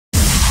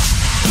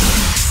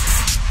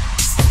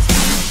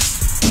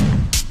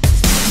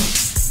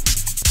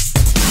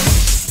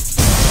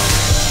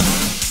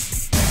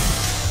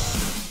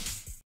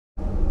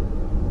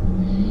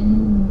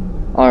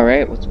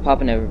Alright, what's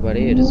poppin'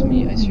 everybody? It is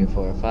me,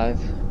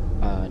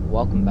 Ice0405, and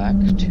welcome back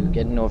to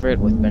Getting Over It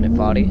with Bennett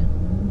Foddy.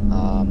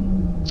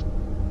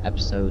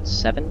 Episode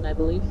 7, I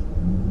believe.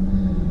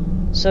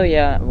 So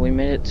yeah, we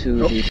made it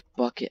to the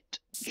bucket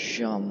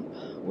jump,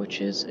 which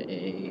is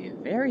a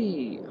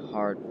very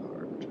hard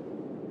part.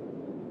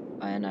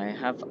 And I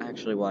have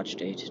actually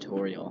watched a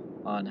tutorial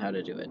on how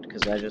to do it,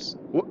 because I just...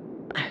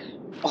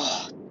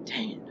 Oh,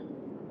 dang it.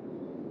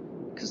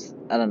 Because,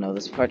 I don't know,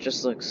 this part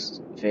just looks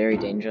very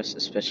dangerous,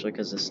 especially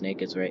because the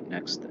snake is right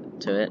next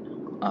to it.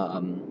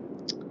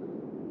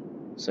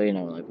 So, you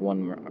know, like,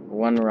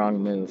 one wrong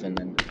move, and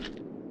then,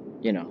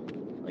 you know,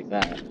 like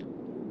that.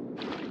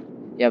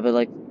 Yeah, but,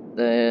 like,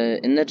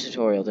 in the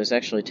tutorial, there's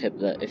actually a tip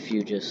that if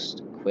you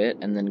just quit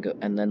and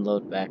then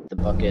load back, the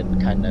bucket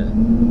kind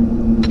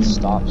of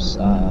stops,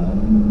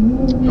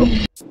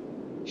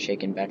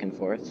 shaking back and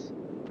forth,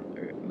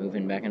 or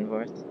moving back and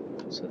forth,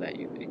 so that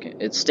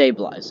it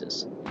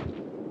stabilizes.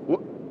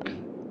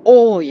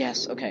 Oh,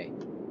 yes, okay.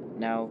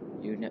 Now,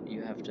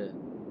 you have to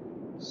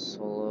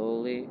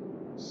slowly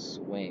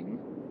swing.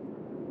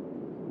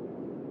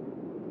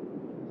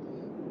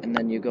 And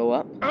then you go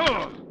up.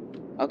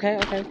 Okay,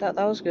 that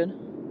was good.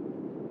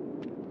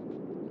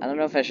 I don't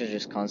know if I should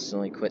just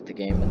constantly quit the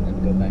game and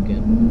then go back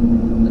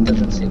in. That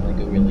doesn't seem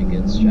like a really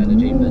good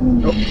strategy, but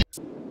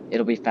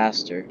it'll be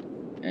faster,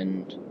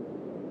 and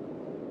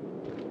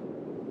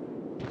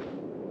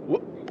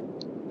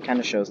kind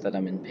of shows that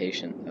I'm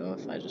impatient, though,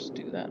 if I just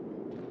do that.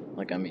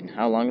 Like, I mean,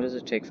 how long does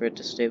it take for it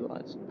to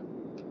stabilize?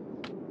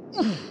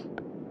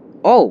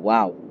 Oh,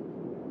 wow.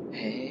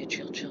 Hey,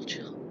 chill.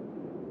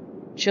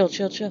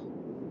 Chill.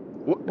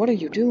 What are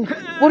you doing?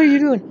 What are you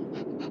doing?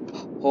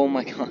 Oh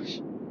my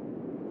gosh.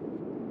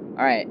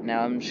 Alright,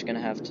 now I'm just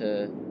gonna have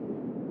to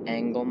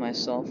angle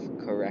myself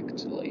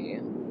correctly.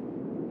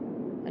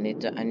 I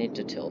need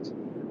to tilt.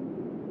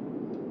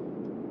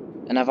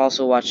 And I've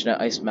also watched an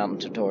Ice Mountain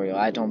tutorial.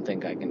 I don't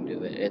think I can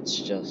do it. It's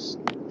just...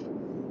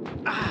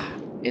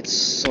 It's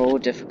so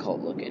difficult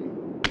looking.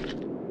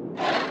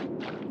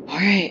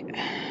 Alright.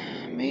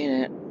 Made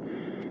it.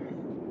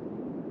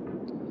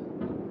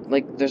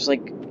 Like, there's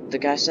like... The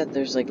guy said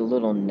there's like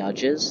little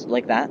nudges,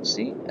 like that,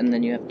 see? And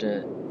then you have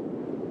to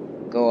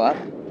go up.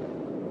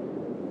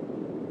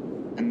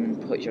 And then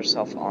put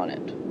yourself on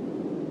it.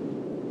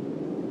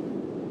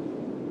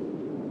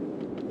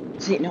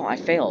 See, no, I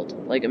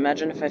failed. Like,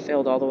 imagine if I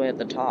failed all the way at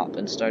the top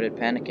and started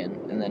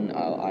panicking, and then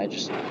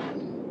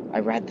I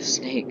ride the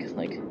snake,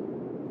 like...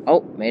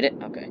 Oh, made it?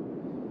 Okay.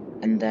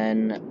 And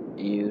then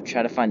you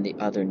try to find the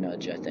other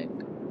nudge, I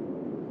think.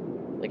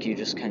 Like, you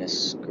just kind of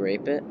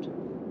scrape it.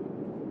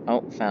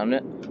 Oh, found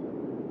it.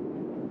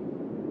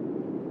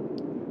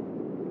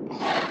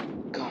 Oh,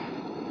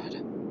 God.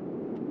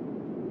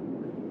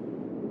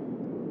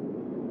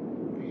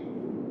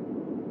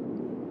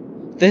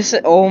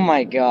 Oh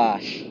my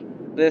gosh.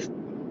 This...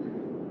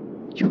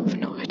 You have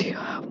no idea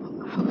how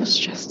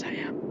stressed I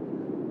am.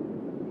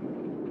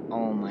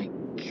 Oh my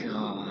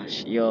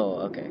gosh. Yo,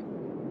 okay.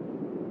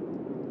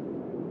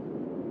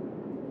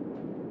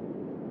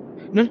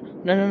 No.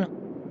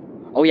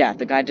 Oh yeah,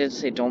 the guy did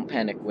say don't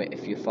panic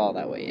if you fall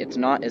that way. It's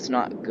not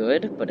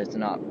good, but it's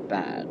not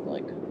bad.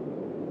 Like,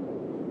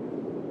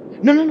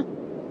 no.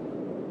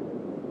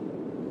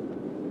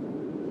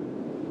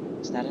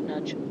 Is that a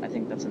nudge? I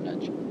think that's a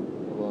nudge. A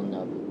little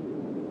nub.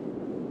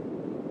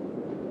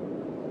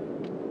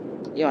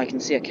 Yo, I can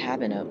see a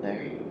cabin out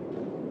there.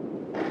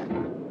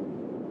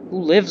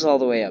 Who lives all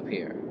the way up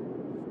here?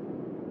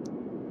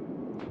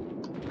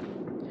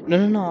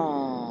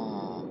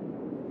 No.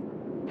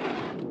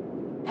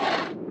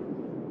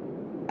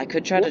 I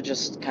could try to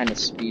just kind of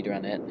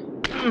speedrun it.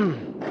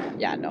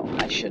 Yeah, no,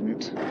 I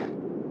shouldn't.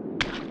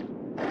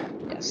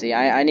 Yeah, see,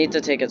 I need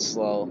to take it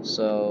slow,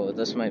 so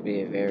this might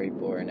be a very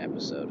boring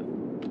episode.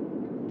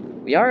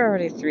 We are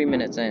already 3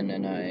 minutes in,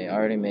 and I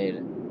already made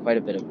quite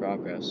a bit of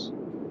progress.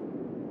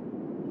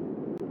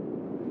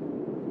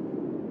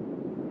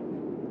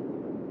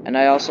 And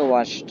I also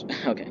watched...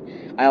 Okay.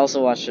 I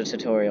also watched a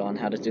tutorial on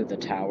how to do the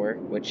tower,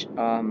 which,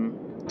 I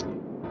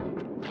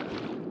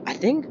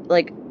think,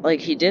 like,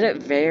 he did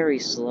it very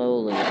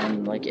slowly,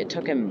 and, like, it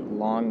took him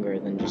longer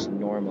than just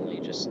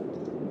normally, just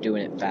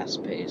doing it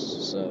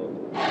fast-paced, so...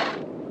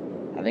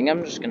 I think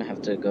I'm just gonna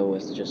have to go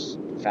with just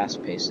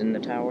fast-paced in the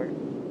tower.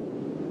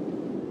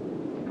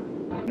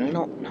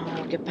 No,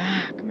 get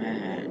back,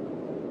 man.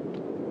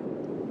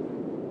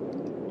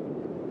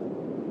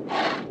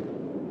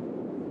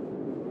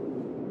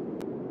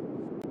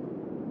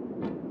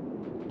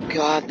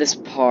 God, this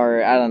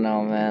part, I don't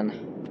know, man.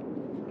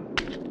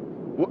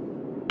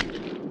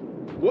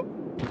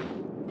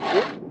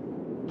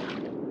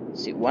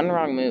 See, one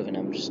wrong move and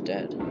I'm just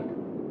dead.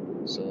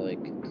 So,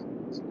 like,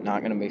 it's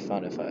not gonna be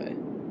fun if I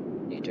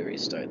need to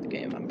restart the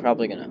game. I'm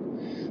probably gonna...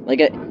 Like,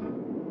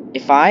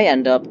 if I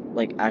end up,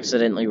 like,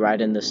 accidentally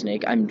riding the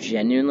snake, I'm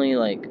genuinely,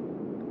 like...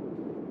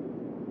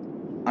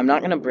 I'm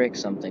not gonna break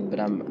something, but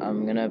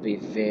I'm gonna be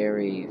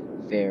very,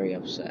 very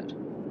upset.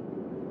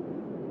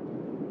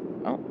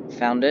 Oh,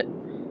 found it.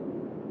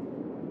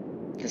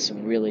 This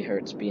really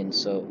hurts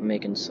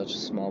making such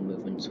small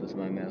movements with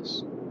my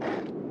mouse.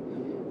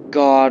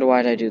 God,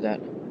 why'd I do that?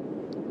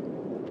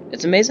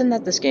 It's amazing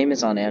that this game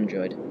is on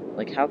Android.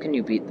 Like, how can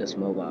you beat this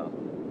mobile?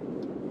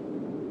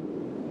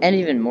 And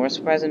even more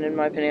surprising, in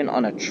my opinion,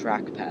 on a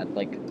trackpad.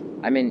 Like,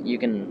 I mean, you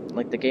can,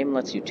 like, the game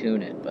lets you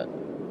tune it, but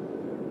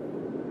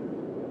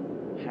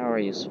how are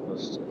you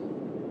supposed to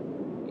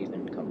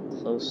even come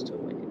close to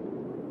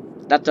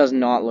winning? That does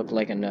not look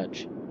like a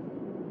nudge.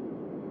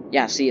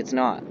 Yeah, see, it's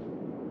not.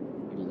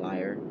 You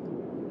liar.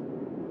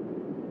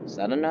 Is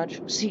that a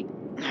nudge? See,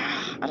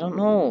 I don't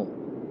know.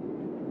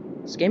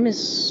 This game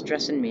is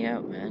stressing me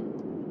out, man.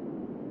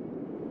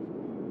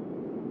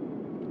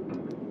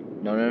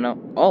 No, no, no.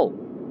 Oh,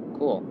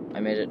 cool.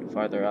 I made it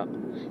farther up.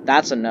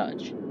 That's a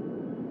nudge.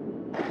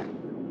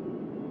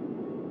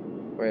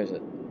 Where is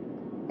it?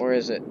 Or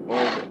is it? Or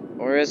is it?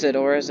 Or is it?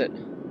 Or is it?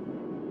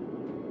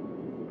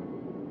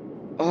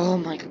 Oh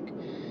my.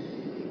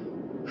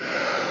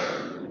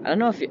 I don't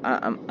know if you,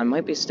 I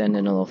might be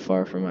standing a little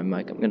far from my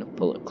mic. I'm gonna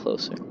pull it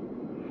closer.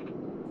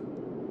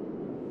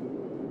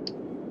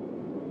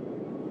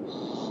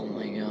 Oh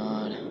my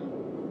god.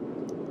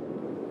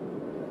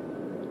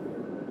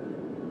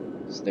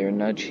 Is there a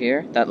nudge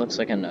here? That looks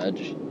like a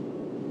nudge.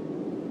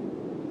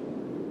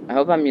 I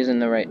hope I'm using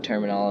the right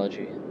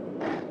terminology.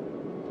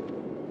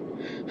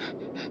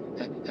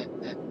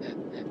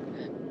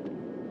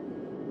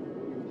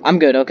 I'm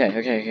good.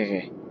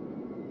 Okay.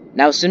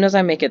 Now, as soon as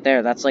I make it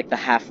there, that's like the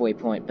halfway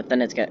point, but then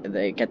it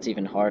gets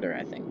even harder,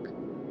 I think.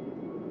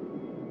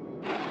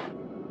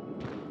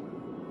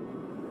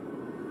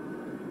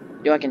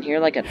 Yo, I can hear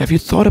like a... Have you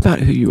thought about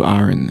who you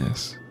are in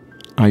this?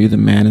 Are you the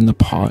man in the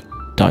pot,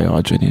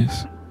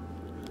 Diogenes?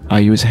 Are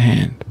you his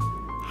hand?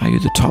 Are you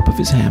the top of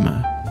his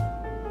hammer?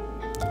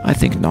 I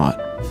think not.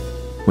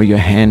 Where your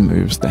hand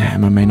moves, the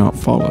hammer may not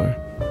follow,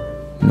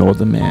 nor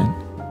the man,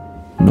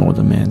 nor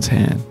the man's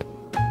hand.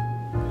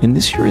 In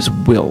this you're his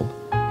will,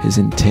 his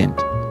intent,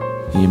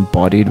 the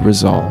embodied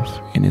resolve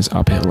in his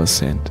uphill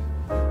ascent.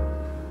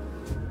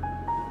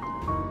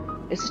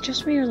 Is it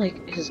just me, or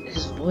like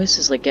his voice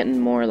is like getting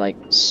more like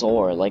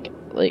sore, like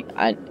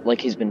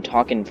he's been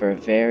talking for a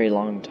very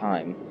long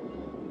time,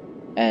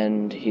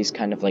 and he's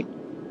kind of like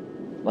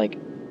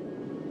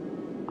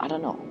I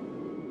don't know.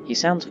 He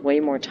sounds way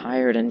more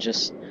tired and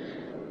just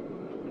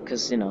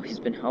because, you know, he's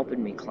been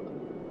helping me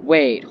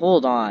Wait,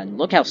 hold on.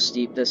 Look how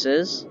steep this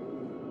is.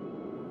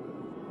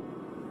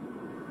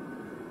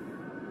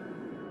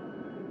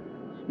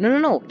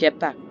 No, get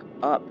back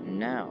up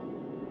now.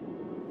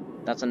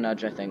 That's a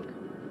nudge, I think.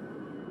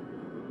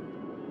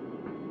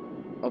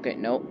 Okay,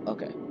 no,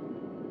 okay.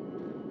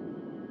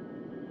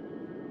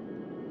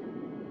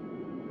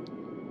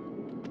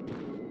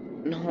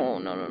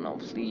 No,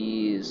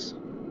 please.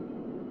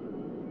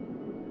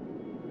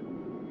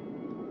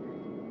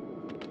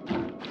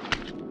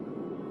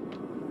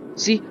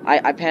 See,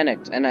 I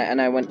panicked and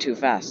I went too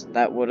fast.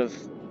 That would have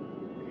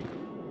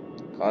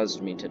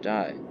caused me to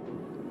die.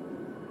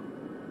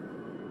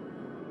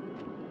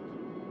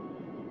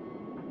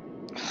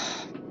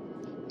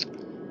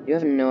 You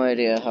have no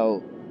idea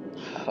how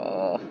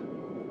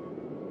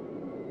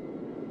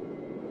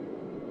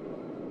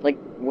like,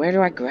 where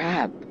do I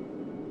grab?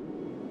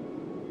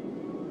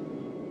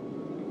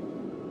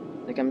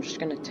 Like, I'm just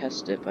gonna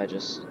test it by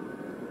just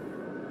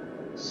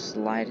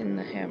sliding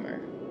the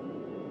hammer.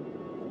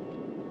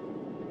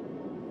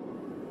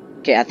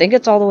 Okay, I think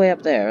it's all the way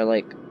up there,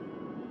 like...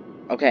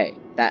 Okay,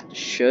 that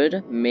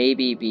should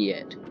maybe be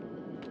it.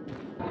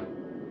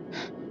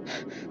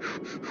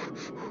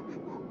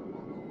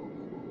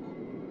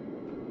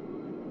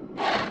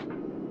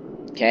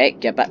 Okay,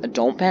 get back.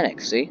 Don't panic,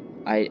 see?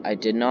 I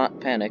did not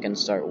panic and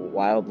start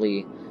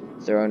wildly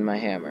throwing my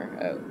hammer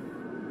out.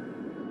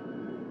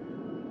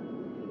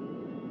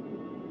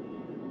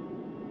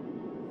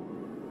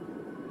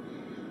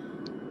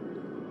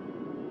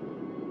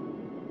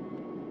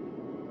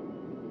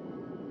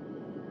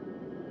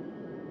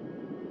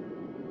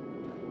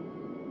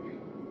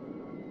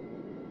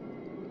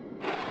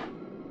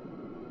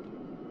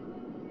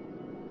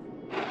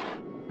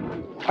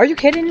 Are you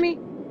kidding me?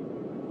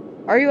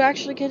 Are you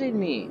actually kidding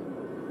me?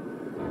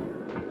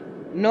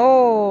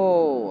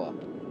 No!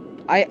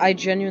 I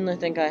genuinely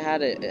think I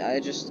had it.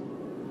 I just...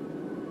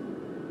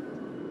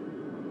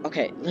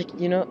 Okay, like,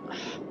 you know,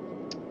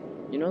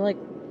 like,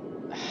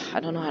 I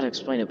don't know how to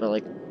explain it, but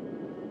like,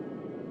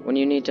 when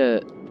you need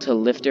to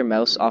lift your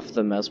mouse off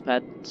the mouse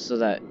pad so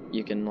that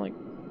you can, like,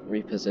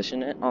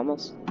 reposition it,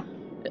 almost.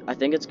 I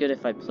think it's good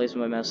if I place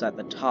my mouse at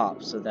the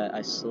top so that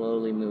I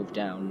slowly move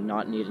down,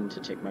 not needing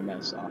to take my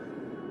mouse off.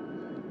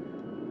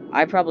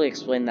 I probably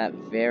explained that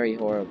very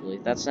horribly.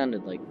 That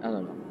sounded like, I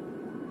don't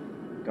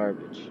know,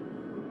 garbage.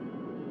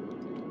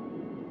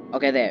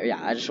 Okay, there, yeah,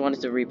 I just wanted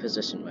to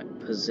reposition my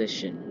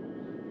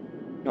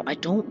position. No, I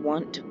don't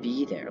want to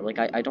be there. Like,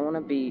 I don't want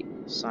to be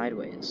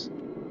sideways.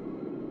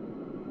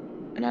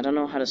 And I don't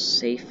know how to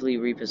safely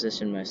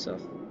reposition myself.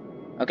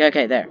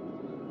 Okay, there.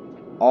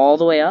 All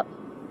the way up.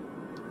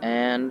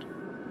 And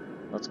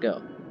let's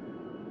go.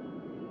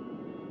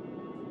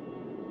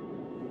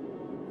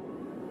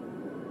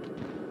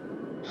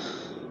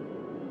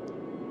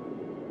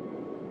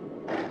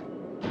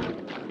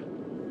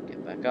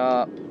 back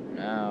up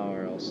now,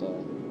 or else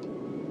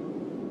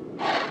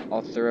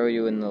I'll throw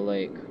you in the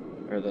lake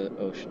or the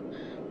ocean.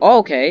 Oh,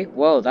 okay,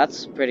 whoa,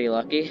 that's pretty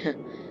lucky.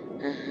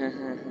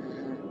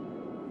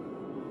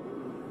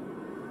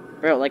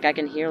 Bro, like I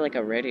can hear like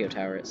a radio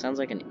tower. It sounds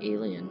like an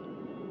alien.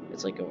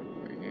 It's like going.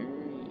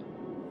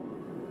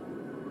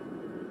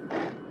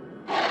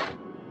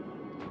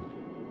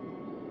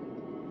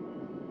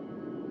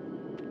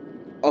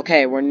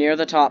 Okay, we're near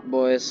the top,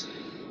 boys.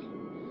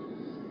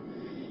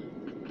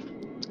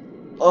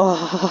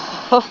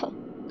 Oh,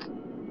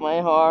 my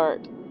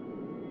heart.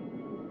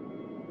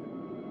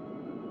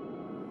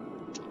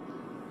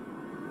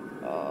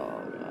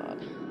 Oh,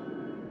 God.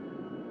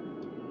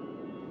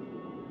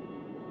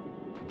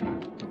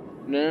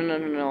 No, no,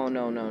 no, no,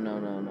 no, no, no,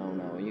 no, no,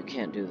 no. You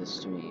can't do this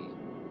to me.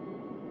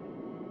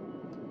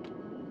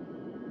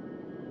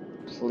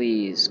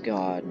 Please,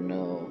 God,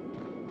 no.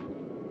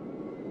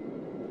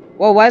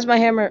 Whoa, why is my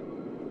hammer...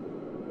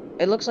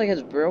 It looks like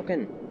it's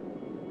broken.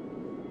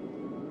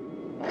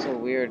 That's a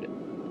weird...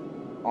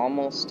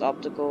 Almost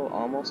optical,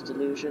 almost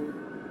illusion.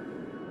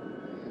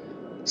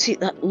 See,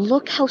 that,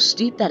 look how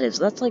steep that is.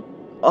 That's like...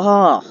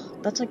 Oh,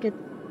 that's like an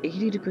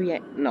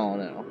 80-degree... No,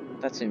 no.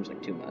 That seems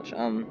like too much.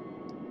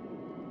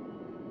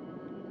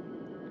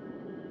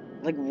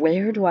 Like,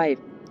 where do I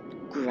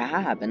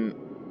grab and...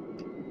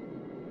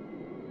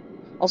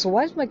 Also,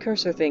 why is my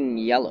cursor thing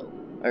yellow?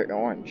 Or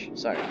orange,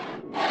 sorry.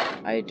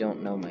 I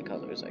don't know my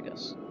colors, I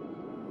guess.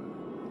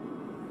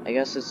 I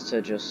guess it's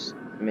to just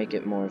make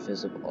it more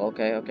visible.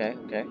 Okay, okay,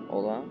 okay,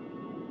 hold on.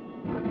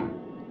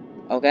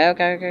 Okay,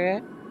 okay, okay,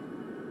 okay.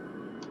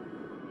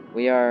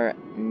 We are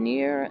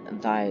near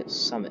thy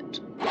summit.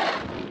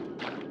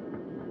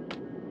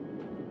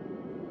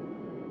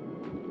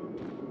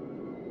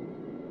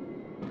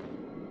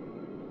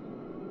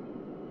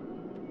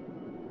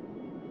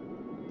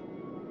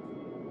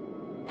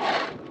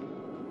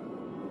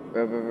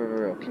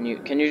 Bro,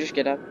 can you just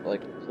get up,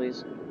 like,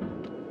 please?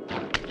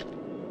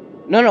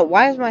 No, no,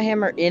 why is my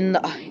hammer in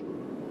the...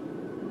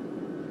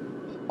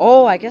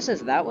 Oh, I guess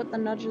is that what the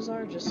nudges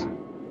are? Just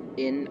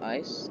in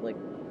ice? Like...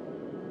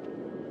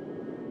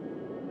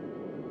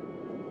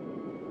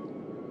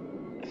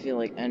 I feel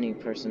like any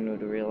person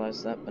would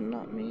realize that, but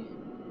not me.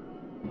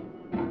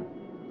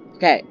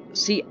 Okay,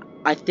 see,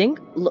 I think,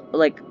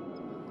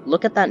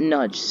 look at that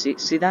nudge.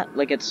 See that?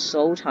 Like, it's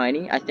so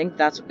tiny. I think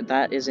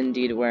that is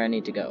indeed where I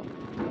need to go.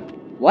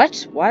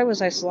 What? Why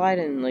was I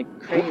sliding like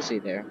crazy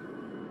there?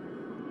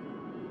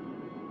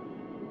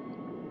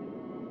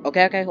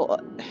 Okay, okay, hold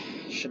on.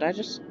 Should I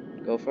just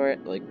go for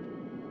it? Like...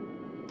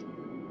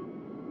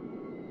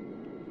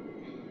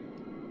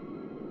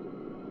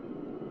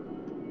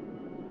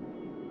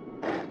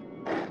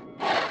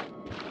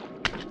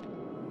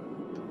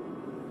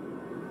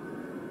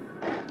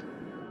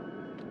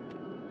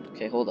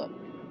 Okay, hold up.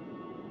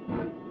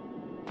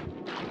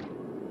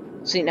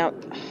 See, now...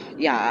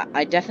 Yeah,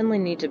 I definitely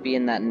need to be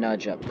in that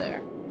nudge up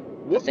there.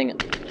 The thing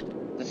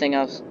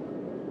I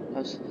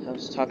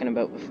was talking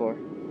about before.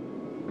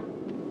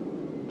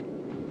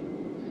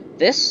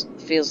 This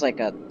feels like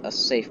a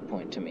safe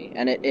point to me,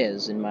 and it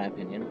is, in my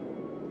opinion.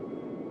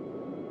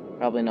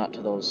 Probably not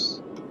to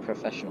those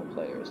professional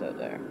players out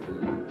there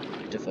who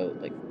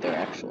devote, like, their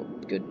actual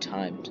good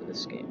time to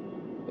this game.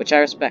 Which I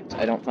respect.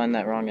 I don't find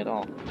that wrong at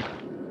all.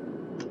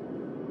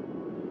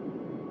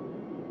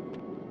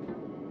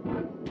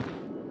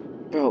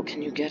 Bro,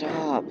 can you get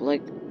up?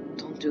 Like,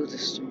 don't do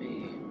this to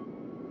me.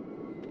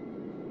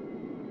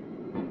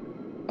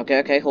 Okay,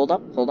 okay, hold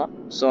up.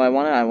 So I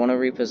wanna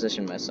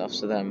reposition myself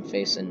so that I'm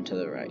facing to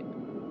the right.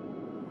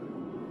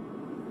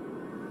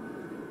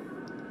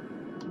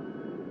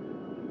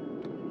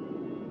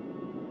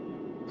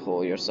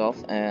 Pull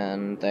yourself,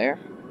 and there.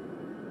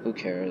 Who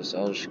cares?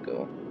 I'll just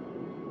go.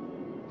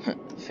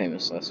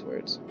 Famous last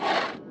words.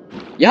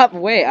 Yup,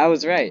 wait, I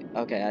was right.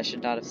 Okay, I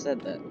should not have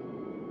said that.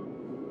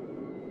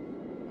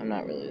 I'm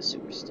not really a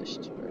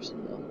superstitious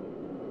person, though.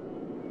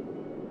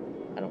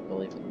 I don't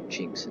believe in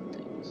jinxing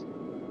things.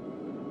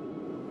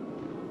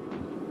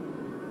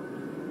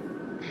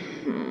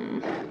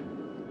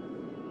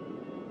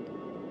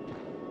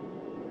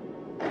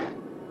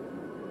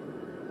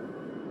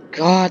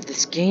 God,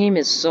 this game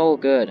is so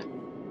good.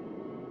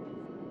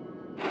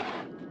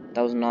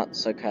 That was not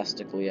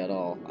sarcastically at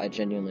all. I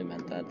genuinely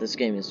meant that. This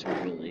game is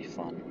really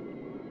fun.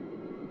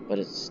 But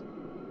it's...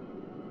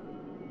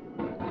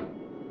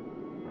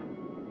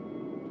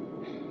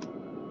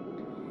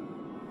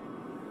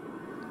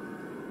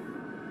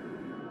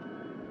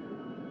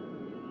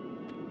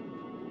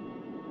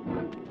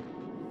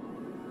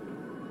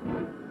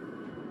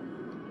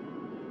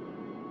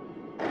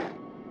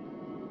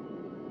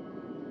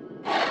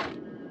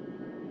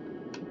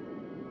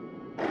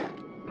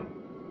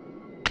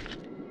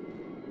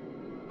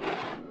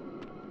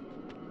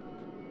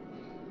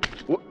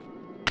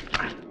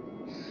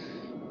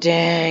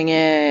 Dang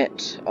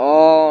it!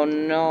 Oh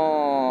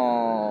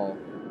no!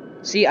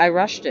 See, I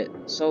rushed it.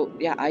 So,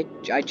 yeah, I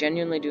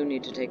genuinely do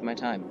need to take my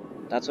time.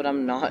 That's what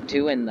I'm not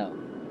doing, though.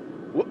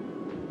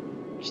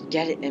 Just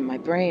get it in my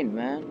brain,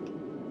 man.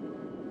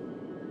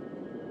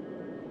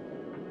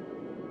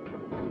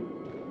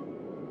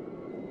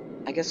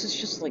 I guess it's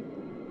just like,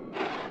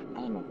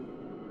 I don't know,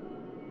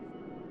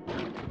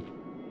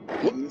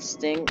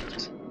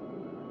 instinct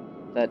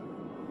that,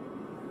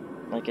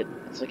 like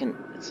it's like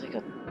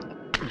a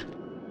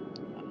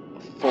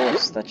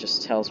force that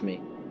just tells me,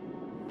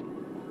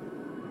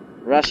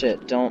 rush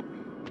it, don't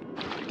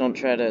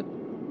try to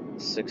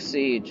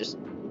succeed, just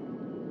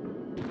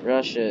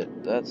rush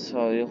it, that's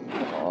how you,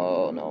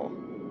 oh no.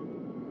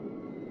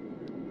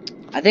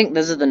 I think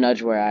this is the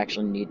nudge where I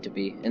actually need to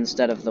be,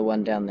 instead of the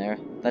one down there.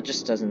 That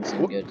just doesn't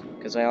seem good,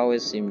 because I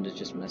always seem to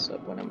just mess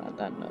up when I'm at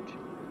that nudge.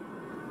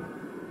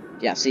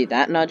 Yeah, see,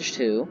 that nudge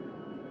too.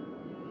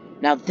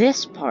 Now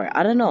this part,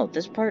 I don't know,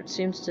 this part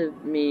seems to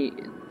be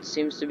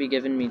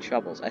giving me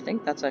troubles. I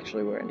think that's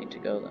actually where I need to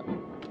go, though.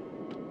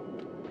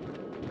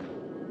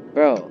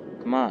 Bro,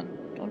 come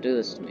on, don't do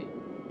this to me.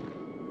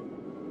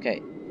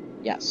 Okay,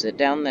 yeah, sit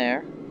down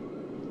there.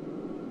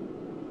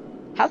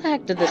 How the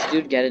heck did this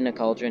dude get in a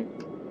cauldron?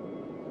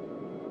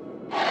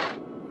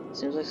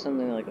 Seems like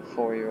something like a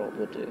 4-year-old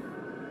would do.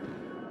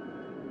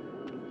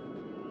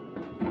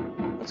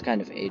 That's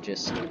kind of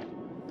ageist,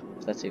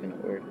 if that's even a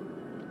word.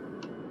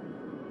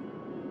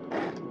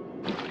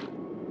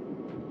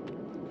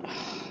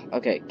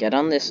 Okay, get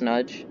on this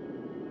nudge.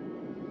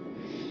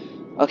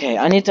 Okay,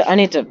 I need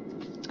to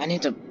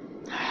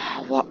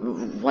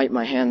wipe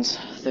my hands.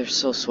 They're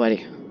so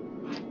sweaty.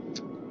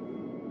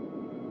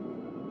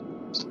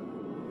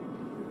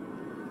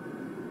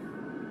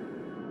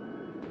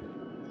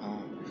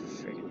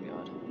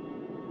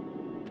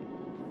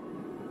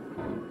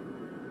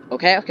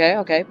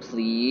 Okay,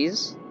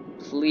 please,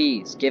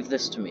 give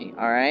this to me,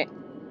 alright?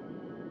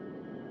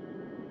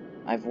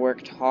 I've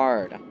worked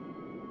hard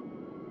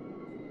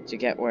to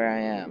get where I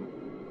am.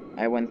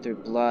 I went through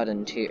blood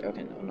and tears.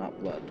 Okay, no, not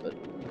blood, but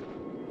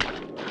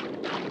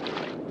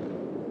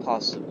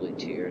possibly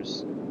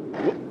tears.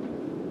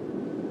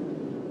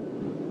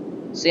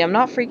 See, I'm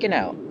not freaking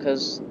out,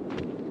 because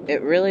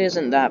it really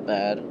isn't that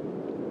bad.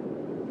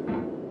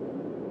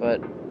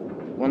 But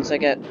once I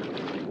get...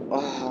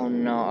 Oh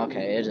no,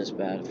 okay, it is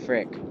bad.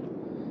 Frick.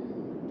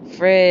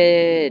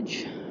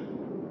 Fridge!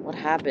 What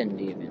happened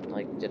even?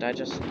 Like, did I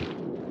just...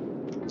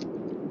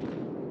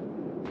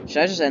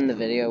 Should I just end the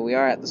video? We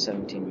are at the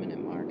 17-minute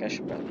mark. I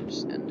should probably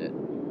just end it.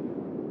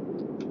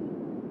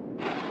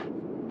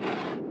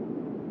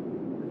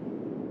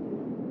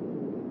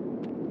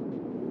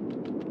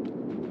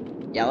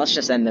 Yeah, let's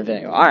just end the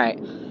video. Alright.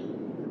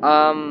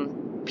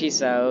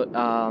 Peace out.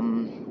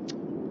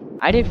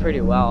 I did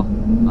pretty well.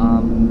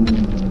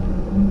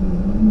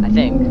 I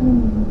think.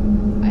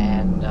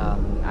 And,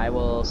 I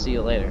will see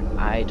you later.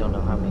 I don't know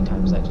how many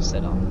times I just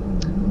said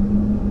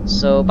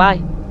So,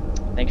 bye.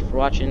 Thank you for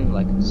watching,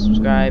 like and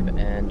subscribe,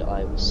 and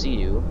I will see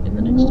you in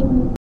the next one.